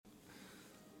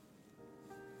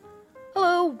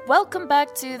Welcome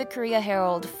back to the Korea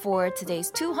Herald for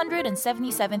today's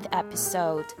 277th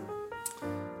episode.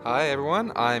 Hi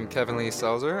everyone, I'm Kevin Lee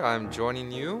Selzer. I'm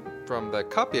joining you from the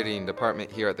copyediting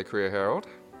department here at the Korea Herald.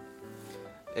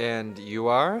 And you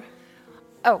are?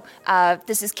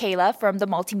 This is Kayla from the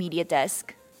multimedia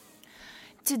desk.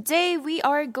 Today we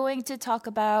are going to talk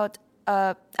about,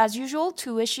 as usual,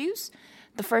 two issues.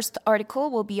 The first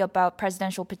article will be about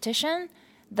presidential petition,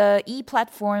 the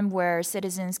e-platform where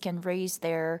citizens can raise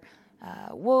their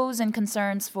woes and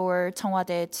concerns for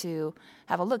청와대 to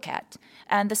have a look at.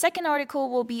 And the second article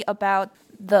will be about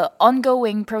the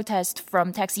ongoing protest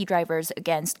from taxi drivers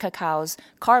against Kakao's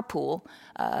carpool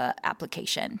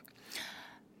application.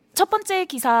 첫 번째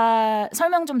기사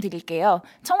설명 좀 드릴게요.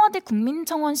 청와대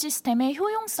국민청원 시스템의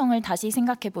효용성을 다시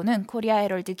생각해보는 코리아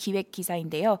헤럴드 기획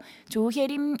기사인데요.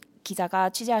 조혜림 기자가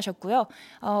취재하셨고요.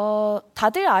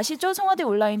 다들 아시죠? 청와대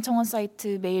온라인 청원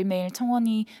사이트 매일매일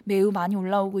청원이 매우 많이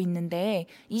올라오고 있는데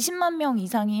 20만 명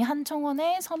이상이 한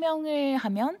청원에 서명을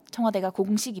하면 청와대가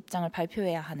공식 입장을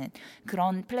발표해야 하는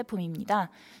그런 플랫폼입니다.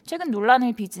 최근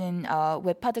논란을 빚은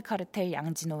웹하드 카르텔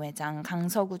양진호 회장,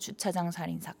 강서구 주차장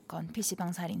살인 사건,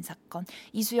 PC방 살인 사건,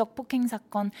 이수역 폭행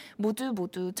사건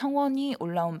모두 청원이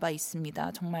올라온 바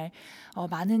있습니다. 정말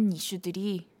많은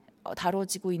이슈들이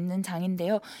다뤄지고 있는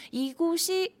장인데요.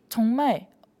 이곳이 정말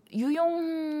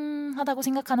유용하다고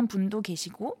생각하는 분도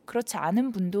계시고 그렇지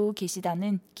않은 분도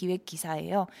계시다는 기획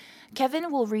기사예요. Kevin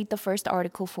will read the first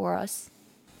article for us.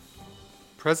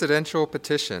 Presidential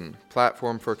petition,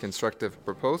 platform for constructive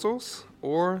proposals,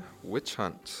 or witch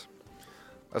hunt?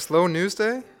 A slow news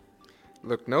day?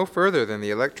 Look no further than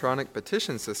the electronic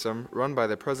petition system run by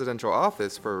the presidential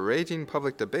office for raging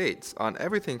public debates on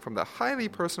everything from the highly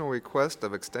personal request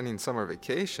of extending summer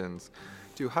vacations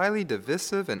to highly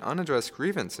divisive and unaddressed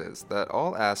grievances that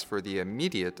all ask for the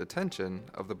immediate attention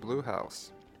of the Blue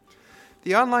House.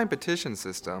 The online petition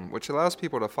system, which allows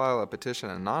people to file a petition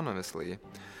anonymously,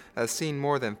 has seen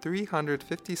more than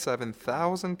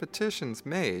 357,000 petitions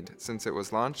made since it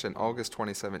was launched in August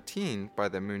 2017 by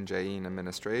the Moon Jae-in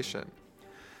administration.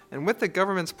 And with the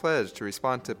government's pledge to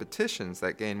respond to petitions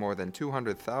that gain more than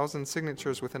 200,000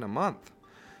 signatures within a month,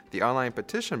 the online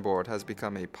petition board has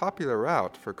become a popular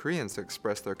route for Koreans to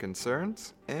express their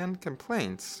concerns and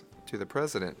complaints to the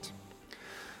president.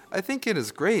 I think it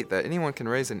is great that anyone can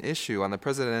raise an issue on the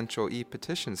presidential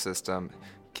e-petition system,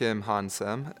 Kim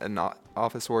Han-sem, an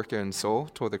office worker in Seoul,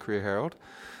 told the Korea Herald.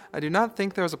 I do not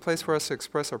think there was a place for us to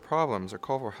express our problems or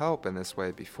call for help in this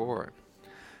way before.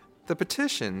 The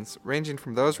petitions, ranging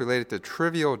from those related to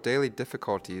trivial daily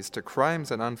difficulties to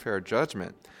crimes and unfair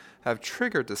judgment, have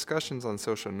triggered discussions on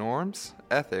social norms,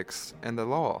 ethics, and the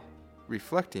law,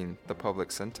 reflecting the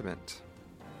public sentiment.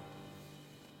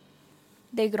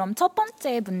 네, 그럼 첫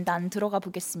번째 문단 들어가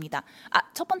보겠습니다.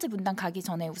 첫 번째 문단 가기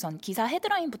전에 우선 기사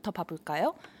헤드라인부터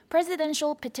봐볼까요?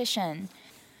 Presidential petition.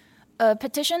 A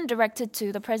petition directed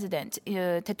to the president.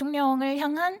 대통령을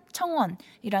향한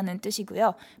청원이라는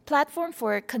뜻이고요. Platform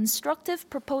for constructive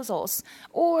proposals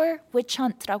or witch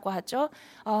hunt라고 하죠.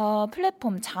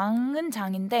 플랫폼 장은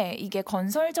장인데 이게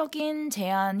건설적인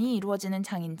제안이 이루어지는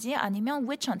장인지 아니면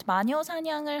witch hunt 마녀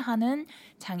사냥을 하는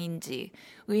장인지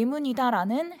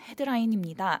의문이다라는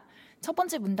헤드라인입니다. 첫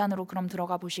번째 문단으로 그럼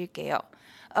들어가 보실게요.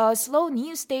 Slow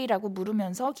news day라고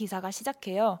물으면서 기사가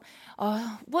시작해요.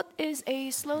 What is a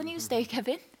slow news day,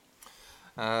 Kevin?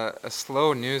 A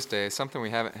slow news day, something we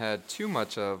haven't had too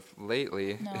much of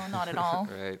lately. No, not at all.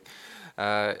 Right.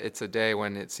 It's a day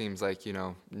when it seems like,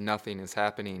 nothing is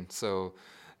happening. So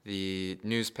the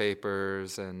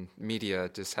newspapers and media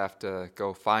just have to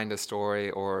go find a story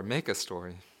or make a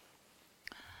story.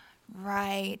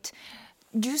 Right.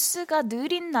 뉴스가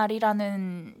느린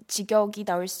날이라는 직역이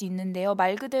나올 수 있는데요.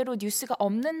 말 그대로 뉴스가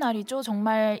없는 날이죠.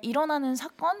 정말 일어나는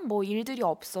사건, 일들이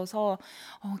없어서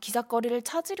기사거리를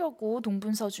찾으려고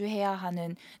동분서주해야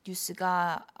하는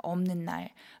뉴스가 없는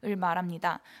날을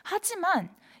말합니다. 하지만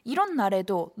이런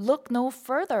날에도 look no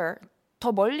further,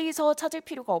 더 멀리서 찾을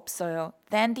필요가 없어요.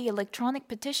 Than the electronic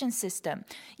petition system.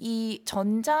 이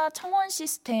전자 청원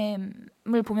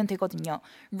시스템을 보면 되거든요.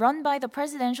 Run by the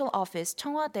presidential office.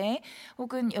 청와대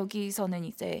혹은 여기서는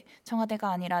이제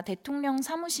청와대가 아니라 대통령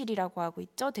사무실이라고 하고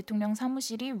있죠. 대통령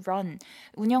사무실이 run,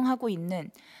 운영하고 있는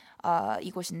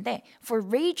이곳인데 for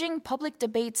raging public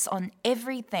debates on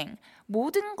everything.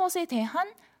 모든 것에 대한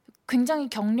굉장히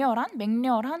격렬한,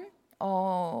 맹렬한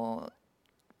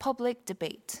public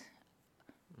debate.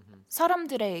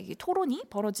 사람들의 토론이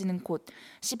벌어지는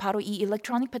곳이 바로 이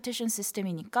electronic petition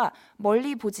system이니까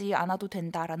멀리 보지 않아도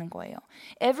된다라는 거예요.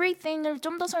 Everything을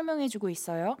좀 더 설명해주고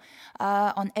있어요.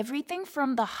 On everything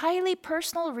from the highly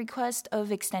personal request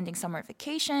of extending summer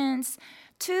vacations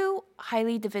two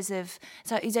highly divisive.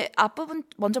 자, 이제 앞부분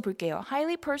먼저 볼게요.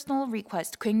 Highly personal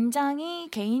request. 굉장히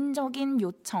개인적인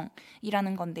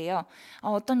요청이라는 건데요.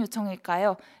 어떤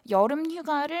요청일까요? 여름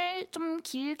휴가를 좀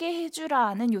길게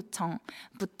해주라는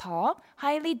요청부터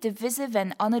highly divisive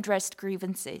and unaddressed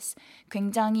grievances.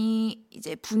 굉장히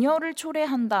이제 분열을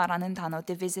초래한다라는 단어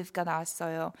divisive가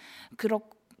나왔어요.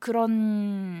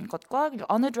 그런 것과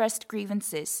unaddressed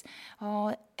grievances.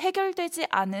 해결되지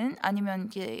않은 아니면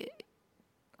이제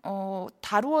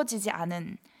다루어지지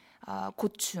않은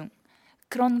고충,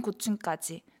 그런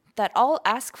고충까지. That all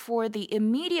ask for the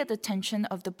immediate attention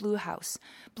of the Blue House.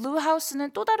 Blue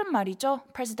House는 또 다른 말이죠.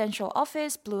 Presidential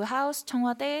Office, Blue House,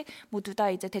 청와대 모두 다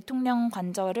이제 대통령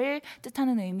관저를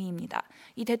뜻하는 의미입니다.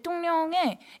 이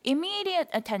대통령의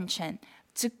immediate attention,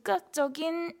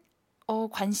 즉각적인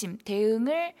관심,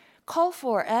 대응을 call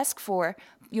for, ask for,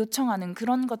 요청하는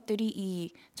그런 것들이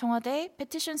이 청와대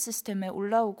petition 시스템에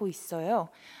올라오고 있어요.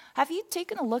 Have you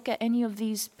taken a look at any of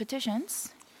these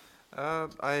petitions?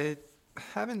 I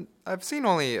haven't. I've seen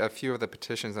only a few of the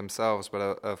petitions themselves,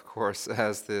 but of course,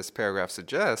 as this paragraph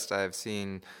suggests, I've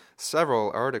seen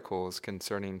several articles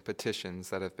concerning petitions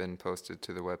that have been posted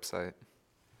to the website.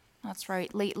 That's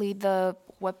right. Lately, the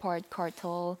Webpart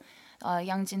cartel,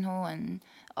 Yang Jin-ho, and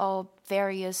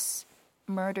various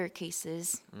murder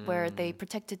cases where they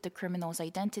protected the criminal's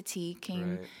identity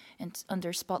came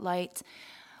under spotlight.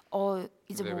 There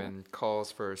have been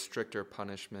calls for stricter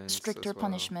punishment. Stricter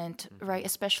punishment, right?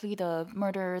 Especially the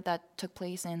murder that took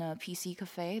place in a PC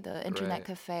cafe, the internet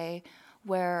cafe,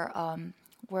 where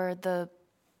the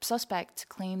suspect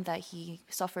claimed that he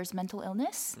suffers mental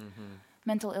illness.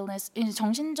 mental illness,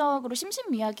 정신적으로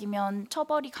심신미약이면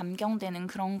처벌이 감경되는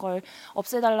그런 걸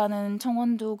없애달라는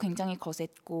청원도 굉장히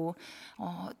거셌고,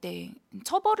 네,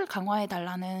 처벌을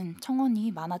강화해달라는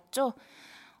청원이 많았죠.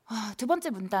 두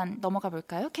번째 문단 넘어가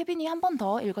볼까요? 케빈이 한 번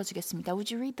더 읽어주겠습니다.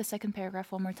 Would you read the second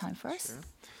paragraph one more time for us? Sure.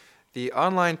 The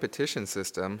online petition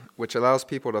system, which allows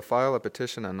people to file a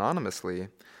petition anonymously,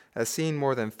 has seen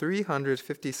more than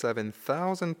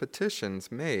 357,000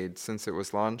 petitions made since it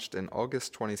was launched in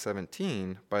August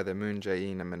 2017 by the Moon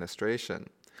Jae-in administration.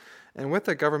 And with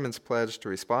the government's pledge to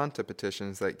respond to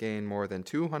petitions that gain more than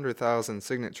 200,000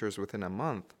 signatures within a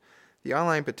month, the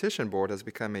online petition board has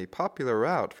become a popular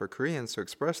route for Koreans to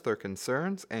express their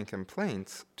concerns and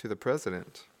complaints to the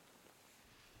president.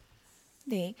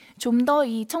 네, 좀 더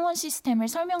이 청원 시스템을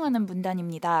설명하는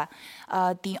문단입니다.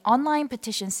 The online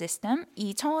petition system,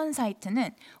 이 청원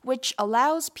사이트는 which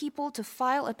allows people to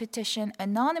file a petition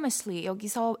anonymously.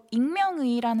 여기서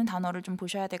익명의라는 단어를 좀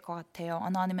보셔야 될 것 같아요.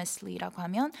 anonymously라고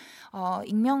하면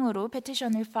익명으로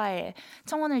petition을 file,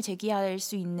 청원을 제기할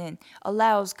수 있는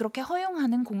allows, 그렇게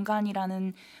허용하는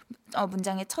공간이라는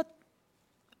문장의 첫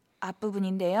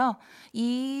앞부분인데요.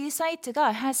 이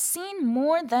사이트가 has seen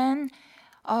more than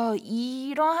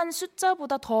이러한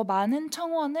숫자보다 더 많은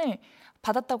청원을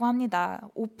받았다고 합니다.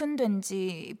 오픈된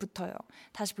지부터요.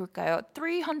 다시 볼까요?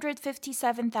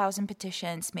 357,000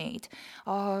 petitions made.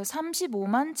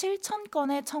 35만 7천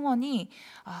건의 청원이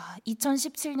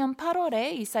 2017년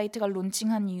 8월에 이 사이트가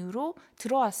론칭한 이후로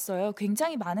들어왔어요.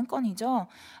 굉장히 많은 건이죠.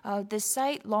 This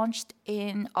site launched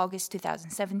in August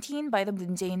 2017 by the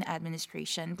Moon Jae-in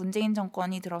administration. 문재인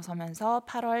정권이 들어서면서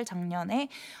 8월 작년에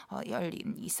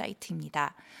열린 이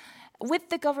사이트입니다. With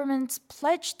the government's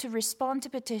pledge to respond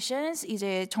to petitions,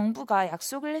 이제 정부가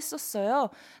약속을 했었어요.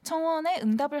 청원에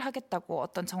응답을 하겠다고.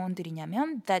 어떤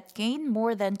청원들이냐면 that gain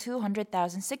more than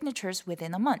 200,000 signatures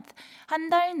within a month.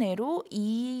 한 달 내로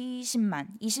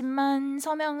 20만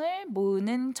서명을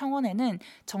모으는 청원에는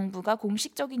정부가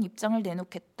공식적인 입장을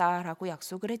내놓겠다라고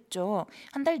약속을 했죠.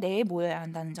 한 달 내에 모여야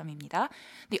한다는 점입니다.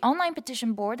 The online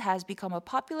petition board has become a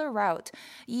popular route.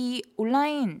 이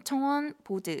온라인 청원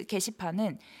보드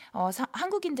게시판은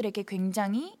한국인들에게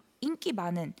굉장히 인기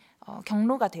많은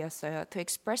경로가 되었어요. To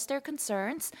express their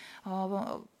concerns,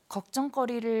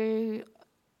 걱정거리를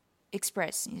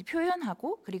express,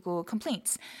 표현하고, 그리고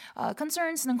complaints.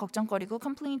 concerns는 걱정거리고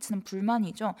complaints는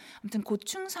불만이죠. 아무튼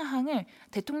고충사항을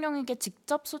대통령에게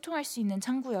직접 소통할 수 있는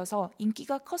창구여서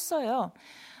인기가 컸어요.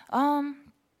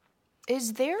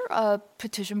 Is there a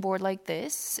petition board like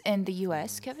this in the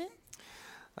US, Kevin?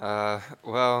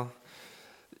 Well,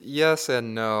 yes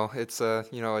and no. It's a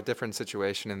different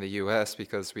situation in the U.S.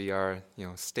 because we are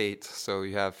states, so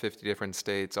you have 50 different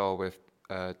states, all with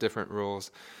different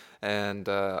rules, and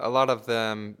a lot of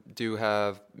them do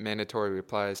have mandatory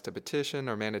replies to petition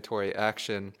or mandatory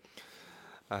action.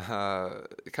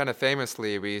 Kind of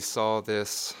famously, we saw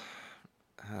this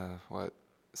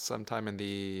sometime in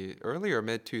the early or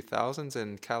mid 2000s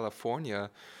in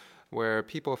California. where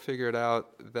people figured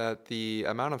out that the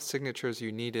amount of signatures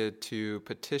you needed to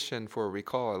petition for a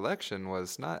recall election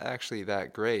was not actually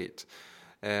that great.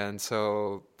 And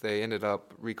so they ended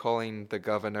up recalling the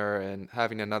governor and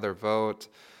having another vote.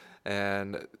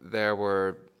 And there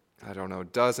were, I don't know,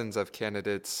 dozens of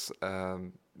candidates,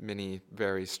 many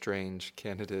very strange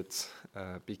candidates,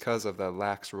 because of the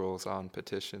lax rules on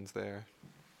petitions there.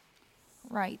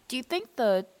 Right. Do you think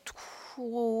the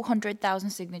 200,000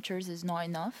 signatures is not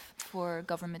enough for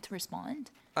government to respond?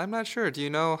 I'm not sure. Do you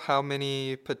know how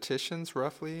many petitions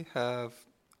roughly have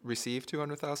received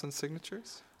 200,000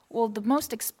 signatures? Well, the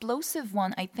most explosive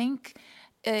one, I think,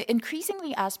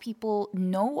 increasingly as people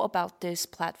know about this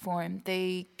platform,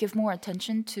 they give more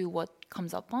attention to what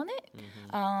comes up on it.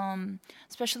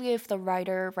 Especially if the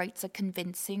writer writes a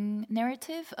convincing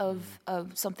narrative of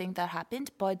something that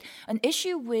happened. But an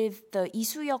issue with the Lee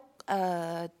Soo-hyuk,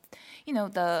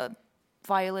 the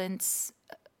violence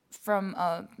from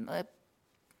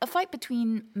a fight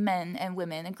between men and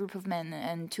women, a group of men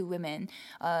and two women,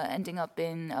 ending up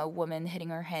in a woman hitting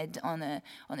her head on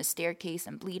a staircase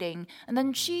and bleeding. And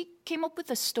then she came up with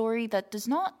a story that does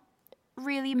not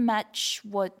really match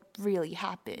what really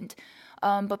happened.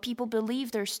 But people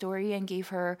believed their story and gave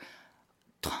her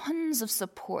tons of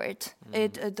support.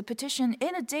 The petition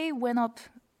in a day went up,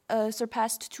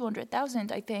 surpassed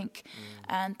 200,000, I think.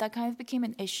 And that kind of became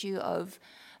an issue of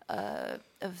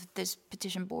this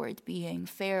petition board being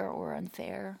fair or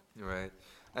unfair. Right.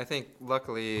 I think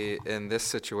luckily in this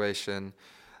situation,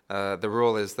 the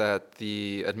rule is that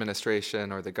the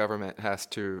administration or the government has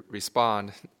to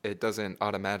respond. It doesn't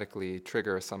automatically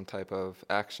trigger some type of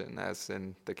action, as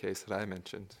in the case that I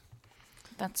mentioned.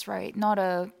 That's right. Not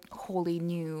a wholly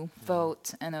new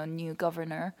vote and a new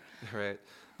governor. Right.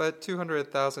 But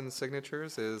 200,000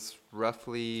 signatures is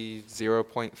roughly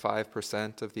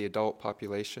 0.5% of the adult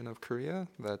population of Korea.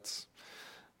 That's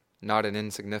not an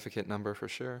insignificant number for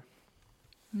sure.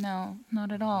 No,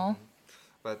 not at all.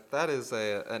 But that is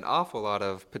an awful lot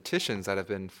of petitions that have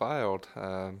been filed.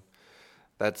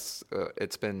 It's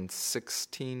been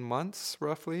 16 months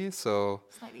roughly, so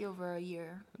Slightly over a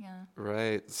year, yeah.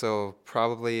 right. So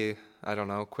probably, I don't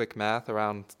know, quick math,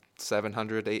 around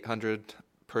 700, 800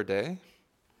 per day.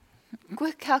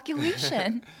 Quick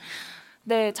calculation.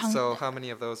 네, So how many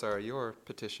of those are your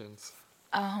petitions?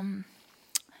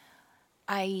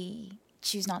 I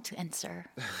choose not to answer.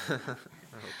 Okay.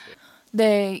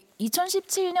 네,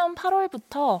 2017년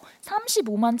 8월부터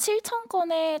 35만 7천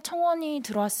건의 청원이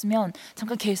들어왔으면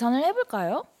잠깐 계산을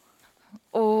해볼까요?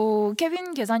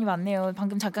 케빈 계산이 맞네요.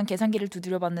 방금 잠깐 계산기를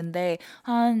두드려봤는데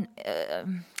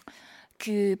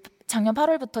작년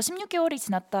 8월부터 16개월이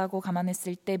지났다고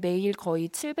감안했을 때 매일 거의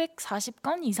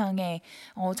 740건 이상의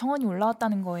청원이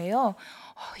올라왔다는 거예요.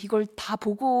 이걸 다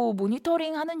보고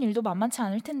모니터링하는 일도 만만치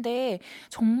않을 텐데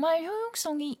정말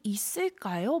효용성이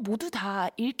있을까요? 모두 다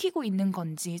읽히고 있는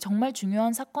건지, 정말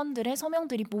중요한 사건들의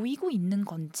서명들이 모이고 있는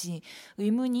건지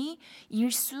의문이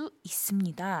일 수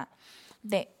있습니다.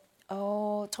 네.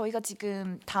 저희가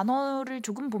지금 단어를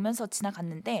조금 보면서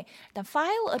지나갔는데 일단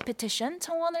file a petition,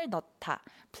 청원을 넣다,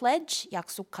 pledge,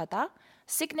 약속하다,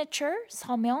 signature,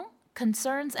 서명,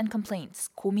 concerns and complaints,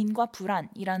 고민과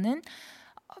불안이라는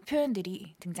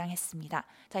표현들이 등장했습니다.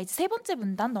 자, 이제 세 번째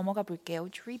문단 넘어가 볼게요.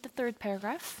 Would you read the third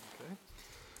paragraph? Okay.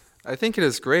 I think it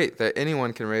is great that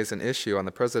anyone can raise an issue on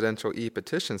the presidential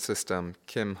e-petition system,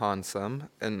 Kim Han-sum,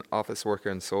 an office worker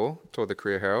in Seoul, told the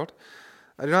Korea Herald.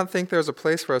 I do not think there is a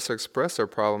place for us to express our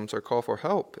problems or call for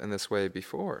help in this way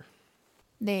before.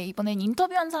 네, 이번엔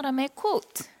인터뷰한 사람의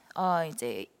quote,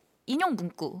 이제 인용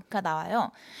문구가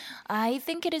나와요. I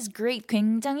think it is great.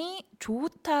 굉장히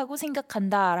좋다고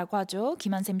생각한다라고 하죠.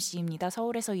 김한샘 씨입니다.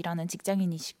 서울에서 일하는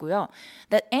직장인이시고요.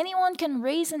 That anyone can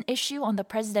raise an issue on the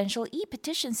presidential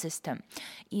e-petition system.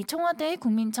 이 청와대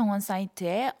국민청원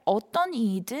사이트에 어떤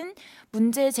이이든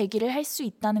문제 제기를 할 수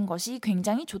있다는 것이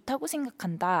굉장히 좋다고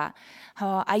생각한다.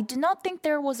 I do not think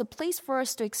there was a place for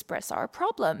us to express our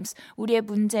problems. 우리의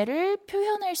문제를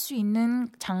표현할 수 있는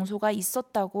장소가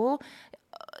있었다고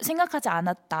생각하지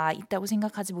않았다, 있다고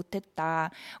생각하지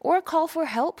못했다. Or call for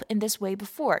help in this way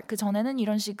before. 그 전에는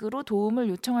이런 식으로 도움을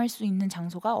요청할 수 있는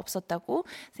장소가 없었다고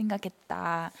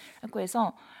생각했다. 라고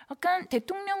해서 약간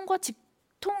대통령과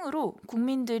직통으로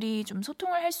국민들이 좀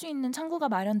소통을 할 수 있는 창구가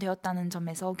마련되었다는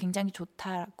점에서 굉장히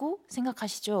좋다고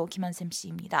생각하시죠. 김한샘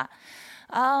씨입니다.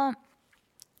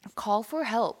 Call for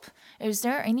help. Is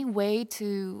there any way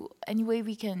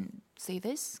we can say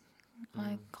this?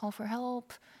 Like call for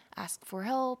help. Ask for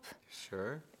help.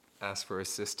 Sure. Ask for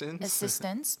assistance.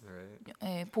 Assistance. Right.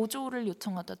 예, 보조를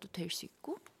요청하다도 될 수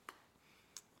있고.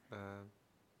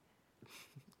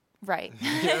 Right.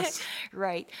 Yes.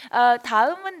 Right.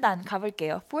 다음 문단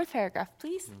가볼게요. Fourth paragraph,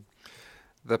 please.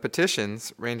 The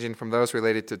petitions, ranging from those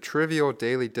related to trivial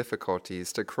daily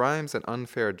difficulties to crimes and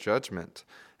unfair judgment,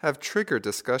 have triggered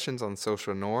discussions on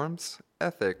social norms,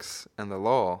 ethics, and the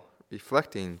law,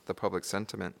 reflecting the public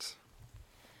sentiment.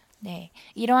 네,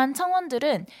 이러한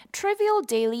청원들은 trivial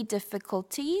daily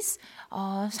difficulties,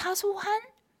 사소한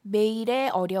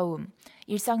매일의 어려움,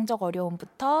 일상적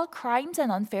어려움부터 crimes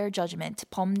and unfair judgment,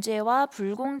 범죄와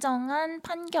불공정한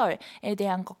판결에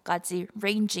대한 것까지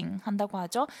ranging 한다고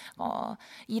하죠.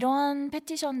 이러한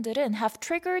페티션들은 have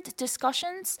triggered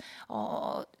discussions,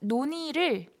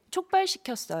 논의를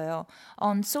촉발시켰어요.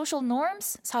 On social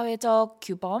norms, 사회적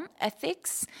규범,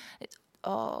 ethics,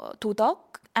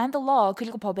 도덕, and the law,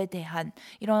 그리고 법에 대한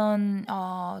이런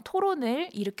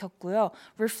토론을 일으켰고요.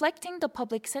 Reflecting the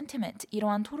public sentiment,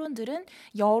 이러한 토론들은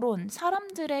여론,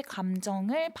 사람들의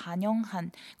감정을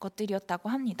반영한 것들이었다고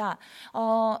합니다.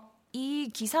 이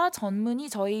기사 전문이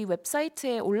저희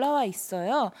웹사이트에 올라와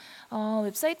있어요.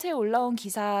 웹사이트에 올라온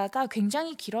기사가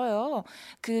굉장히 길어요.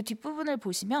 그 뒷부분을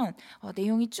보시면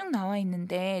내용이 쭉 나와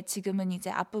있는데 지금은 이제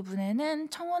앞부분에는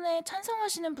청원에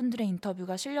찬성하시는 분들의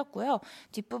인터뷰가 실렸고요.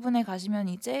 뒷부분에 가시면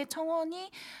이제 청원이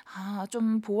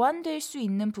좀 보완될 수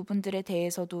있는 부분들에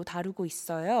대해서도 다루고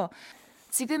있어요.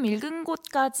 지금 읽은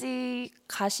곳까지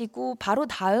가시고 바로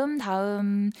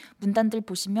다음 문단들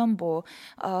보시면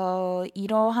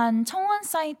이러한 청원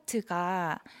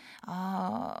사이트가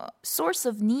source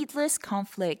of needless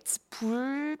conflicts,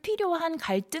 불필요한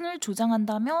갈등을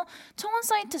조장한다며 청원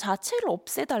사이트 자체를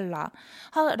없애달라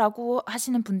라고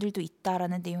하시는 분들도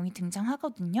있다라는 내용이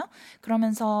등장하거든요.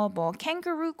 그러면서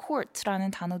kangaroo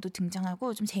court라는 단어도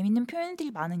등장하고 좀 재밌는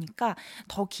표현들이 많으니까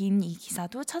더 긴 이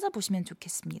기사도 찾아보시면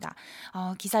좋겠습니다.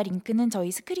 기사 링크는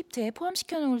저희 스크립트에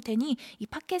포함시켜 놓을 테니 이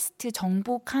팟캐스트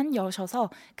정보칸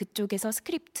여셔서 그쪽에서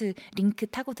스크립트 링크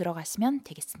타고 들어가시면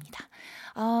되겠습니다.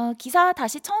 기사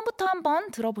다시 처음부터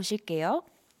한번 들어보실게요.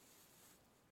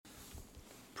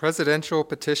 Presidential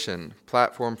petition,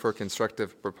 platform for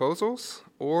constructive proposals,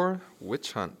 or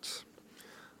witch hunt?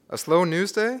 A slow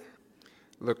news day?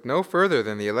 Look no further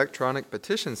than the electronic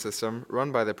petition system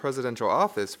run by the presidential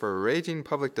office for raging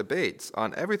public debates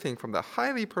on everything from the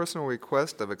highly personal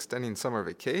request of extending summer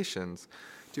vacations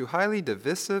to highly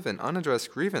divisive and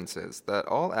unaddressed grievances that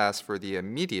all ask for the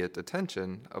immediate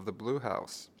attention of the Blue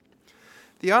House.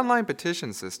 The online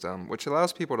petition system, which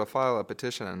allows people to file a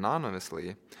petition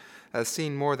anonymously, has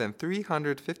seen more than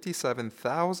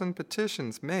 357,000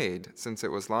 petitions made since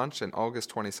it was launched in August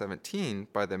 2017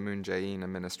 by the Moon Jae-in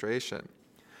administration.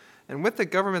 And with the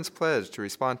government's pledge to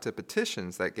respond to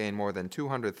petitions that gain more than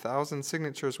 200,000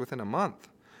 signatures within a month,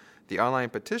 the online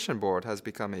petition board has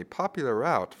become a popular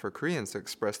route for Koreans to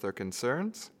express their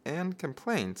concerns and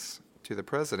complaints to the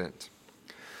president.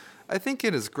 I think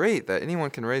it is great that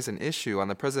anyone can raise an issue on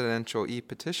the presidential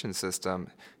e-petition system,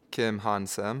 Kim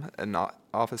Han-sem, an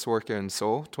office worker in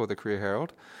Seoul, told the Korea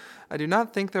Herald. I do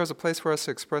not think there was a place for us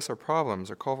to express our problems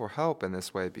or call for help in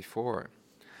this way before.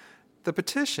 The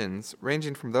petitions,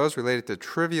 ranging from those related to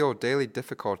trivial daily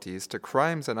difficulties to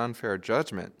crimes and unfair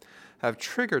judgment, have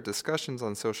triggered discussions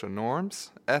on social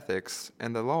norms, ethics,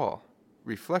 and the law,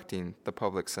 reflecting the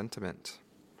public sentiment.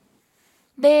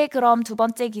 네, 그럼 두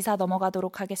번째 기사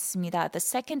넘어가도록 하겠습니다. The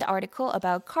second article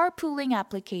about carpooling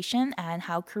application and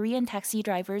how Korean taxi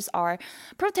drivers are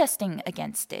protesting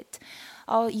against it.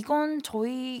 이건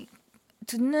저희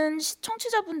듣는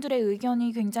청취자분들의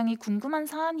의견이 굉장히 궁금한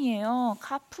사안이에요.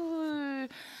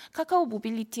 카카오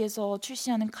모빌리티에서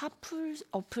출시하는 카풀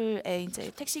어플에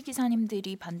이제 택시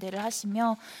기사님들이 반대를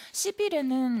하시며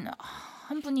 10일에는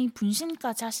한 분이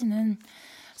분신까지 하시는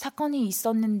사건이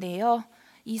있었는데요.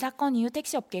 이 사건 이후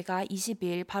택시업계가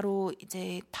 20일 바로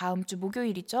이제 다음 주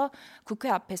목요일이죠. 국회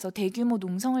앞에서 대규모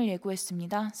농성을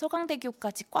예고했습니다.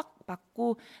 서강대교까지 꽉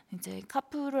막고 이제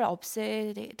카풀을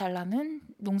없애달라는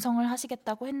농성을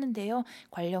하시겠다고 했는데요.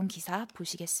 관련 기사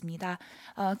보시겠습니다.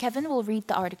 Kevin will read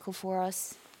the article for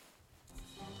us.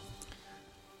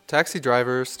 Taxi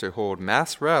drivers to hold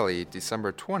mass rally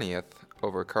December 20th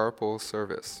over carpool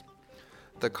service.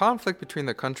 The conflict between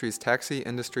the country's taxi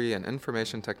industry and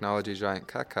information technology giant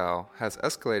Kakao has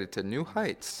escalated to new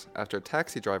heights after a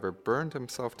taxi driver burned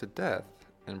himself to death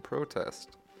in protest.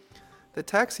 The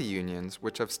taxi unions,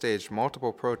 which have staged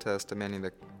multiple protests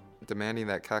demanding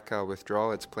that Kakao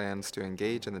withdraw its plans to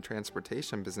engage in the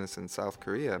transportation business in South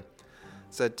Korea,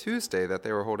 said Tuesday that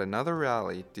they will hold another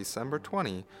rally December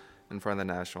 20 in front of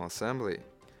the National Assembly.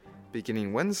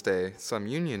 Beginning Wednesday, some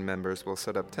union members will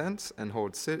set up tents and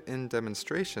hold sit-in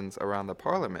demonstrations around the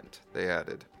parliament, they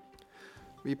added.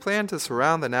 We plan to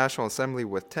surround the National Assembly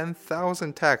with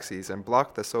 10,000 taxis and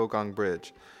block the Sogang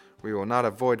Bridge. We will not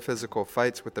avoid physical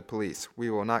fights with the police.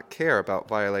 We will not care about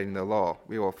violating the law.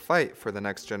 We will fight for the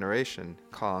next generation,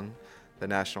 Kang, the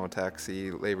National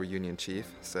Taxi Labor Union chief,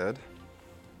 said.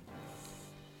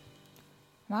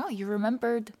 Wow, you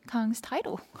remembered Kang's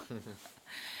title.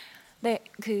 네,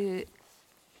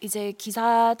 이제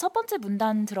기사 첫 번째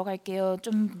문단 들어갈게요.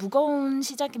 좀 무거운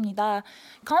시작입니다.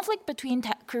 Conflict between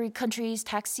Korea country's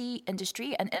taxi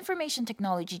industry and information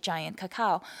technology giant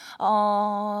Kakao.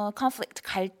 Conflict,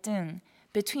 갈등.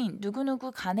 Between,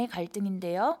 누구누구 간의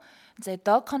갈등인데요. 이제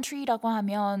the country라고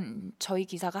하면 저희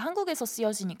기사가 한국에서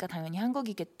쓰여지니까 당연히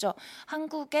한국이겠죠.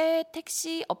 한국의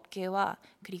택시 업계와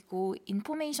그리고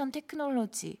인포메이션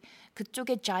테크놀로지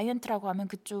그쪽의 giant라고 하면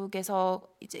그쪽에서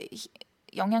이제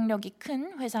영향력이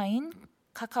큰 회사인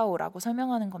카카오라고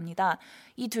설명하는 겁니다.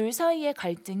 이 둘 사이의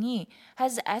갈등이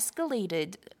has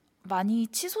escalated 많이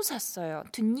치솟았어요.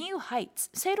 To new heights.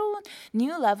 새로운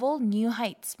new level, new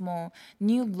heights. 뭐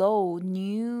new low,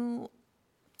 new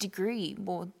degree.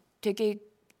 뭐 되게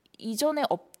이전에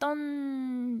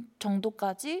없던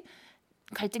정도까지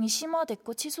갈등이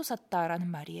심화됐고 치솟았다라는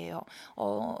말이에요.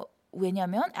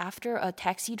 왜냐면 after a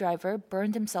taxi driver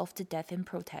burned himself to death in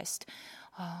protest.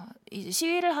 이제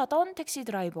시위를 하던 택시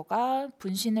드라이버가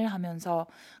분신을 하면서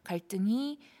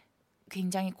갈등이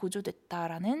굉장히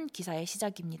고조됐다라는 기사의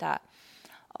시작입니다.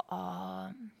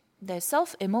 네,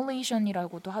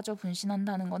 self-immolation이라고도 하죠.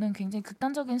 분신한다는 거는 굉장히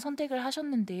극단적인 선택을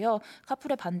하셨는데요.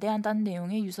 카풀에 반대한다는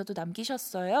내용의 유서도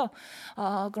남기셨어요.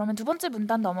 그러면 두 번째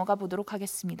문단 넘어가 보도록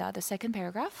하겠습니다. The second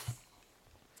paragraph.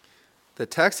 The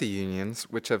taxi unions,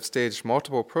 which have staged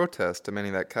multiple protests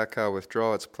demanding that Kakao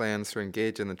withdraw its plans to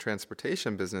engage in the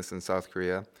transportation business in South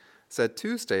Korea, said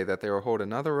Tuesday that they will hold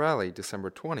another rally December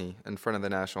 20 in front of the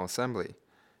National Assembly.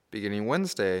 Beginning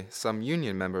Wednesday, some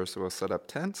union members will set up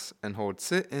tents and hold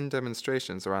sit-in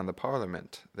demonstrations around the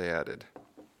parliament, they added.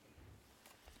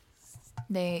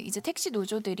 네, 이제 택시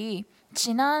노조들이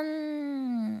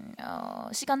지난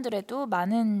시간들에도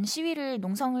많은 시위를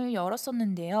농성을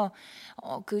열었었는데요.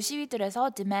 그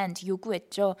시위들에서 demand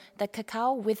요구했죠. That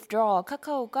Kakao withdraw.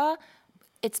 카카오가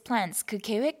its plans 그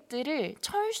계획들을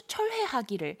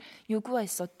철회하기를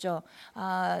요구했었죠.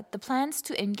 The plans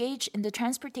to engage in the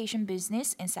transportation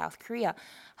business in South Korea.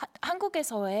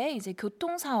 한국에서의 이제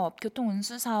교통사업,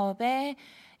 교통운수 사업에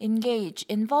engage,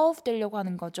 involve 되려고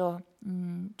하는 거죠.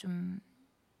 좀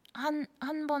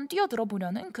한번 뛰어들어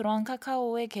보려는 그러한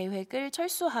카카오의 계획을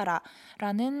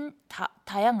철수하라라는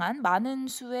다양한 많은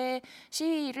수의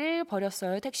시위를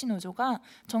벌였어요. 택시 노조가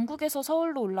전국에서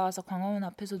서울로 올라와서 광화문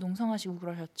앞에서 농성하시고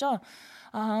그러셨죠.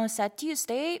 Said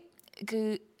Tuesday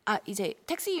이제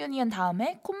택시 유니언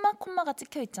다음에 콤마가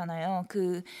찍혀 있잖아요.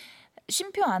 그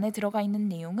쉼표 안에 들어가 있는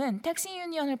내용은 택시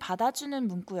유니언을 받아주는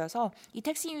문구여서 이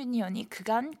택시 유니언이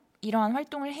그간 이러한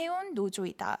활동을 해온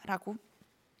노조이다라고.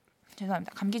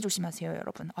 죄송합니다. 감기 조심하세요,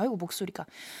 여러분. 아이고 목소리가.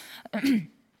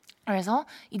 그래서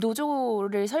이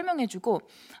노조를 설명해주고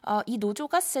이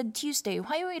노조가 said Tuesday,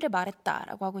 화요일에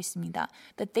말했다라고 하고 있습니다.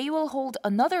 That they will hold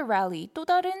another rally, 또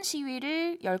다른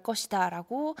시위를 열 것이다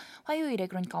라고 화요일에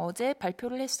그러니까 어제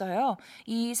발표를 했어요.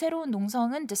 이 새로운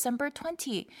농성은 December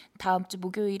 20, 다음 주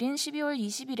목요일인 12월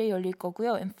 20일에 열릴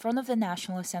거고요. In front of the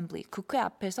National Assembly, 국회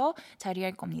앞에서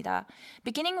자리할 겁니다.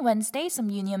 Beginning Wednesday,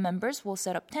 some union members will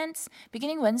set up tents.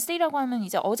 Beginning Wednesday라고 하면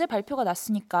이제 어제 발표가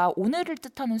났으니까 오늘을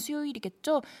뜻하는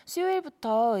수요일이겠죠.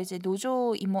 수요일부터 이제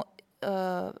노조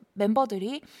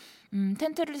멤버들이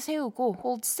텐트를 세우고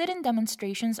hold sit-in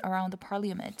demonstrations around the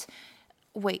parliament.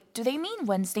 Wait, do they mean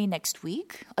Wednesday next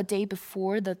week, a day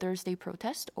before the Thursday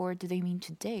protest, or do they mean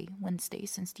today, Wednesday,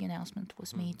 since the announcement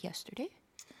was made yesterday?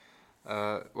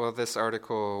 Well, this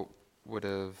article would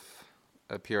have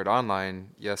appeared online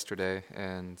yesterday,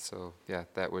 and so yeah,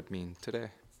 that would mean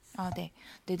today.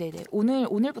 네네네.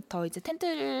 오늘부터 이제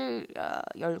텐트를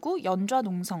열고 연좌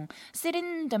농성,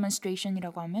 sit-in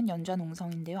demonstration이라고 하면 연좌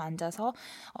농성인데요. 앉아서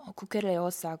국회를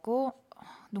에워싸고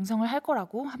농성을 할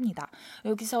거라고 합니다.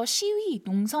 여기서 시위,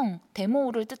 농성,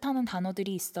 데모를 뜻하는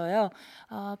단어들이 있어요.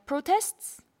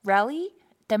 protests, rally,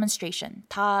 demonstration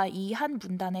다 이 한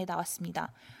문단에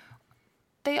나왔습니다.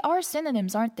 They are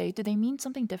synonyms, aren't they? Do they mean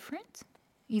something different,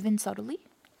 even subtly?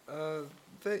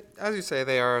 As you say,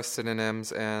 they are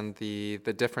synonyms, and the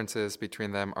differences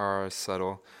between them are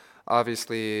subtle.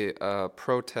 Obviously,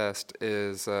 protest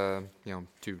is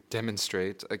to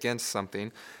demonstrate against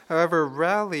something. However,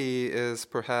 rally is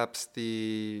perhaps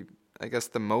the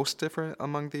most different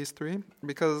among these three,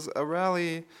 because a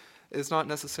rally is not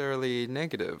necessarily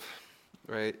negative,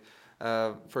 right?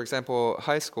 For example,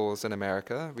 high schools in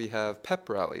America, we have pep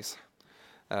rallies.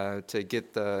 to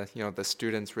get the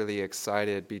students really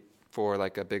excited for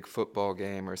like a big football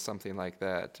game or something like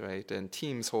that, right? And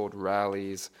teams hold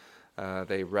rallies.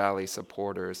 They rally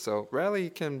supporters. So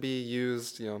rally can be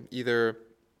used, either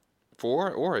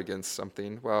for or against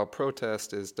something, while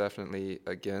protest is definitely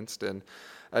against. And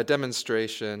a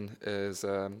demonstration is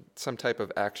some type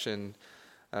of action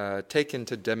taken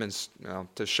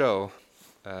to show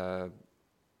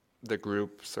the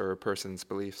group's or person's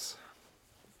beliefs.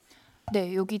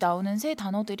 네, 여기 나오는 세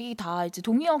단어들이 다 이제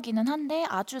동의어기는 한데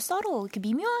아주 subtle, 이렇게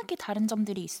미묘하게 다른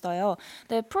점들이 있어요.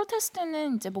 네,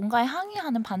 protest는 이제 뭔가에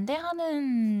항의하는,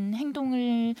 반대하는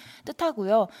행동을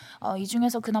뜻하고요. 이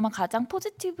중에서 그나마 가장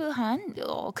포지티브한,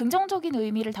 긍정적인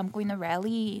의미를 담고 있는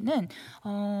rally는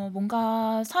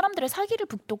뭔가 사람들의 사기를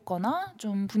북돋거나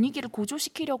좀 분위기를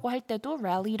고조시키려고 할 때도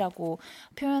rally라고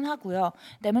표현하고요.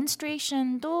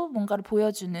 demonstration도 뭔가를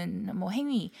보여주는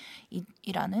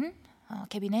행위이라는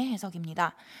케빈의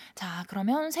해석입니다. 자,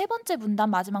 그러면 세 번째 문단,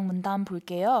 마지막 문단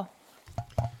볼게요.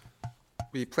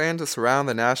 We plan to surround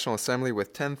the National Assembly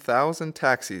with 10,000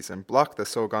 taxis and block the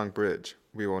Sogang Bridge.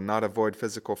 We will not avoid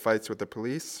physical fights with the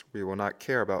police. We will not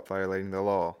care about violating the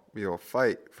law. We will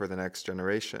fight for the next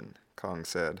generation, Kong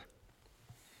said.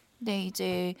 네,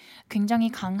 이제 굉장히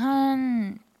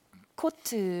강한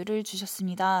코트를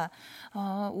주셨습니다.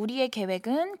 우리의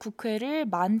계획은 국회를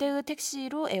 10,000대의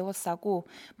택시로 에워싸고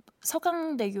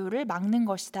서강대교를 막는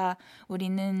것이다.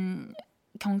 우리는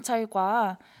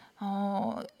경찰과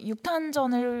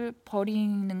육탄전을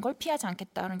벌이는 걸 피하지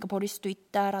않겠다. 그러니까 벌일 수도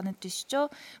있다라는 뜻이죠.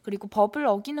 그리고 법을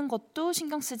어기는 것도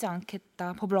신경 쓰지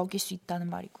않겠다. 법을 어길 수 있다는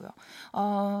말이고요.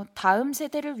 다음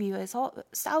세대를 위해서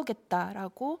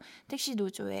싸우겠다라고 택시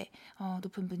노조의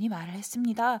높은 분이 말을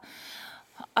했습니다.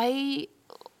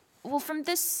 From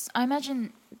this, I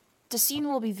imagine the scene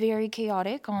will be very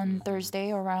chaotic on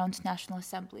Thursday around National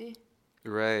Assembly.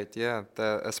 Right, yeah.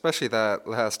 Especially that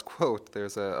last quote,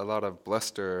 there's a lot of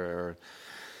bluster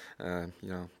or,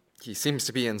 he seems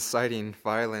to be inciting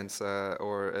violence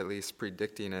or at least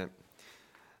predicting it.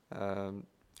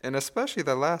 And especially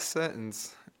the last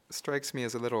sentence strikes me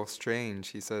as a little strange.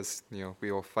 He says,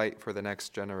 we will fight for the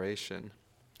next generation.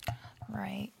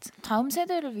 Right. 다음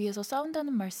세대를 위해서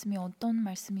싸운다는 말씀이 어떤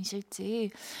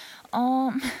말씀이실지.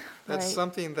 That's right.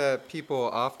 something that people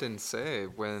often say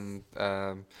when,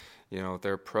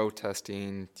 they're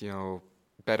protesting,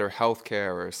 better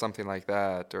healthcare or something like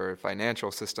that, or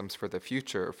financial systems for the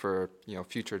future, for,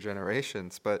 future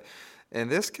generations. But in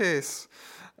this case,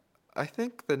 I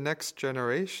think the next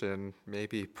generation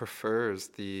maybe prefers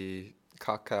the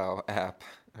Kakao app,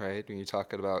 right? When you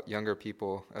talk about younger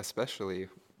people, especially,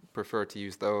 prefer to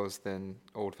use those than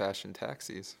old-fashioned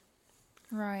taxis.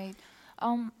 Right.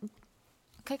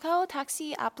 Kakao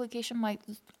taxi application might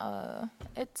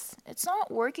it's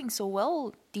not working so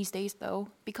well these days though,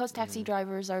 because taxi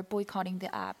drivers are boycotting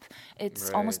the app. It's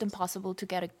almost impossible to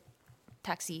get a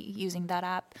taxi using that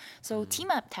app. So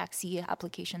Team-App taxi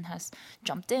application has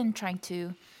jumped in, trying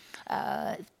to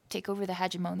take over the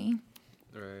hegemony.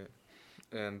 Right.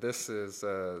 And this is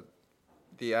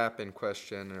the app in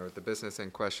question, or the business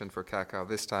in question for Kakao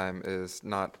this time is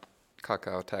not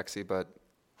Kakao Taxi, but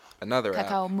another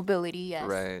Kakao app. Mobility, yes.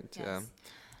 Right, yes. yeah.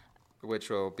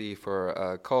 Which will be for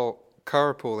a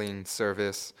carpooling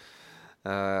service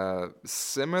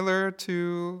similar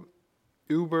to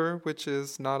Uber, which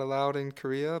is not allowed in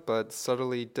Korea, but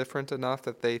subtly different enough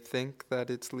that they think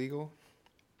that it's legal.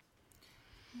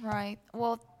 Right.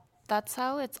 Well, that's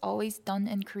how it's always done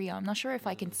in Korea. I'm not sure if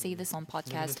I can say this on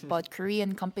podcast, but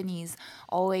Korean companies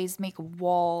always make a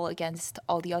wall against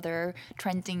all the other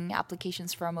trending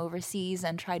applications from overseas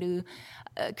and try to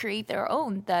create their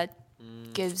own that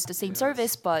gives the same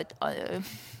service, but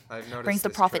brings the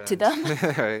profit to them.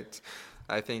 Right.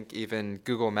 I think even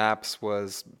Google Maps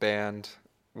was banned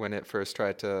when it first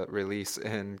tried to release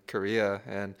in Korea,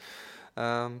 and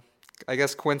I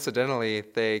guess coincidentally,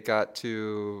 they got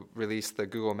to release the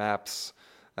Google Maps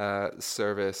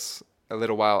service a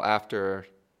little while after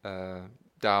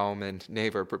Daum and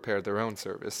Naver prepared their own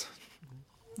service.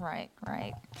 Right.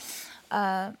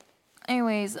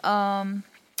 Anyways,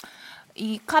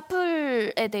 이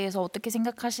카풀에 대해서 어떻게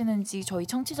생각하시는지 저희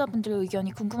청취자분들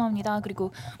의견이 궁금합니다.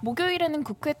 그리고 목요일에는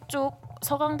국회 쪽,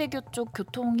 서강대교 쪽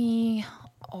교통이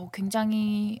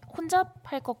굉장히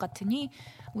혼잡할 것 같으니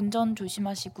운전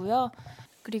조심하시고요.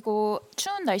 그리고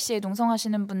추운 날씨에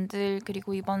농성하시는 분들,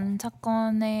 그리고 이번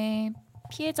사건의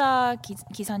피해자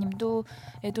기사님도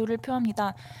애도를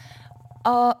표합니다.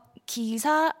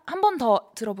 기사 한 번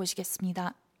더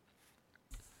들어보시겠습니다.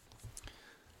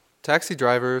 Taxi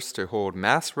drivers to hold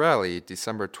mass rally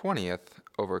December 20th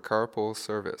over carpool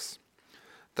service.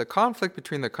 The conflict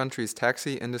between the country's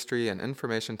taxi industry and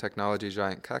information technology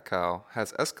giant Kakao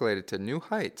has escalated to new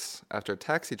heights after a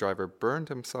taxi driver burned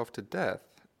himself to death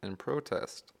in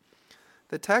protest.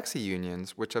 The taxi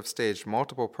unions, which have staged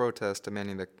multiple protests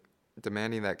demanding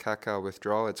that Kakao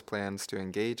withdraw its plans to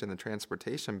engage in the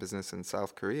transportation business in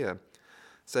South Korea,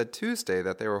 said Tuesday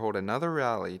that they will hold another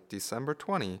rally December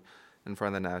 20 in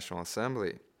front of the National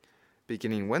Assembly.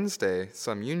 Beginning Wednesday,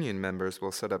 some union members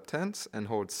will set up tents and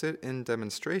hold sit-in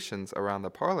demonstrations around the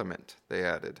parliament, they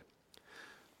added.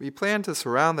 We plan to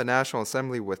surround the National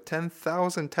Assembly with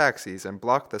 10,000 taxis and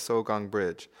block the Sogang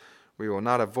Bridge. We will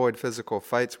not avoid physical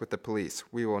fights with the police.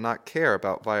 We will not care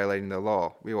about violating the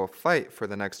law. We will fight for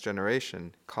the next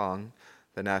generation, Kang,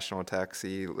 the National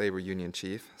Taxi Labor Union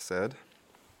chief, said.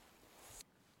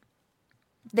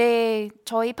 네,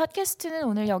 저희 팟캐스트는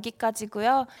오늘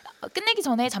여기까지고요. 끝내기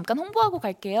전에 잠깐 홍보하고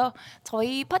갈게요.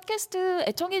 저희 팟캐스트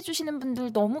애청해 주시는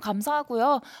분들 너무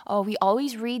감사하고요. We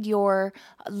always read your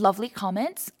lovely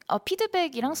comments.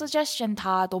 피드백이랑 suggestion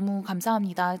다 너무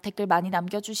감사합니다. 댓글 많이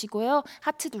남겨주시고요.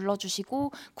 하트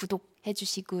눌러주시고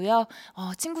구독해주시고요.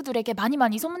 친구들에게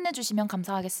많이 소문내주시면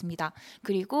감사하겠습니다.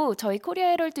 그리고 저희 코리아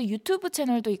헤럴드 유튜브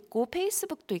채널도 있고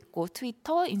페이스북도 있고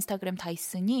트위터, 인스타그램 다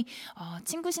있으니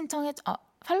친구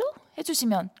팔로우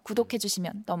해주시면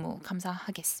구독해주시면 너무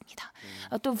감사하겠습니다.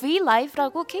 또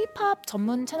V-Live라고 K-POP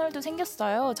전문 채널도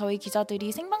생겼어요. 저희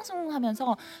기자들이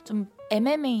생방송하면서 좀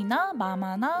MMA나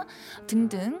마마나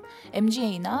등등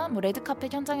MGA나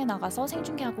레드카펫 현장에 나가서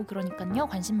생중계하고 그러니까요.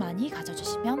 관심 많이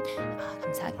가져주시면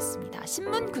감사하겠습니다.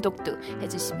 신문 구독도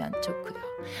해주시면 좋고요.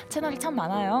 채널이 참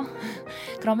많아요.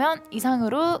 그러면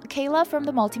이상으로 Kayla from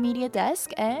the Multimedia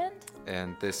Desk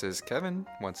And this is Kevin,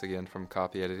 once again from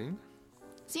Copy Editing.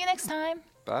 See you next time.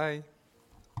 Bye.